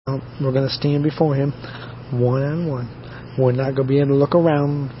We're going to stand before Him one-on-one. We're not going to be able to look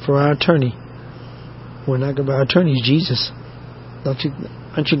around for our attorney. Our attorney is Jesus.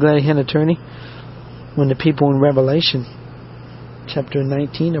 Aren't you glad He had an attorney? When the people in Revelation chapter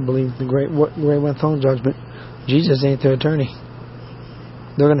 19, I believe, the great white throne judgment, Jesus ain't their attorney.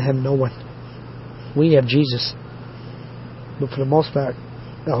 They're going to have no one. We have Jesus. But for the most part,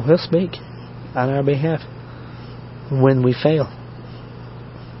 He'll speak on our behalf when we fail.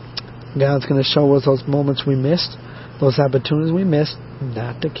 God's going to show us those moments we missed, those opportunities we missed,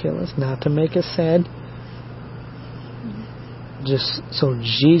 not to kill us, not to make us sad, just so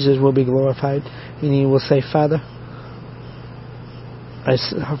Jesus will be glorified, and He will say, Father, I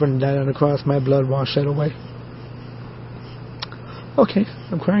suffered and died on the cross, my blood washed that away. Okay,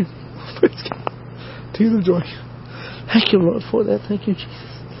 I'm crying. Praise God. Tears of joy. Thank you, Lord, for that. Thank you, Jesus.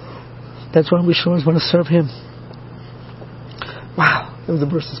 That's why we sure want to serve Him. Wow, that was a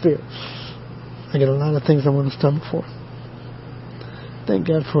burst of spirit. I got a lot of things I want to stumble for. Thank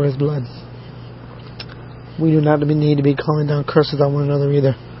God for His blood. We do not need to be calling down curses on one another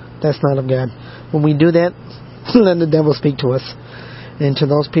either. That's not of God. When we do that, let the devil speak to us. And to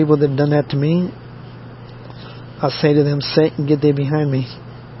those people that have done that to me, I'll say to them, Satan, get thee behind me.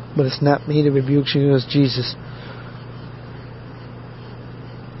 But it's not me that rebukes you, it's Jesus.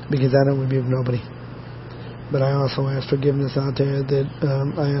 Because I don't rebuke nobody. But I also ask forgiveness out there that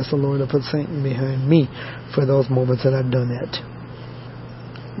I ask the Lord to put Satan behind me for those moments that I've done that.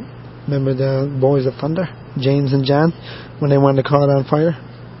 Remember the boys of thunder, James and John, when they wanted to call it on fire?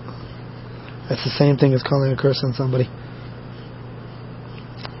 That's the same thing as calling a curse on somebody.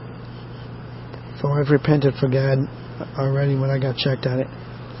 So I've repented for God already when I got checked on it.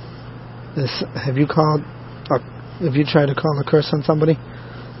 Have you tried to call a curse on somebody?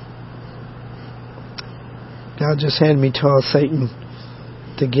 God just had me tell Satan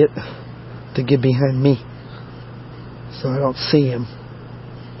to get behind me so I don't see him.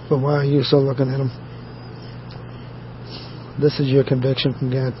 But why are you still looking at him? This is your conviction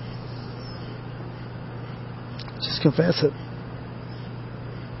from God. Just confess it.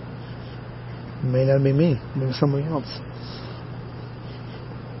 It may not be me, maybe somebody else.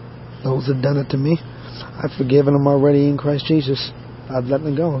 Those that have done it to me, I've forgiven them already in Christ Jesus. I've let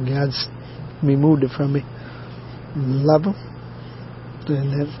them go. God's removed it from me. Love them,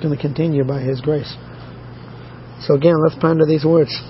 and that's going to continue by His grace. So again, let's ponder these words.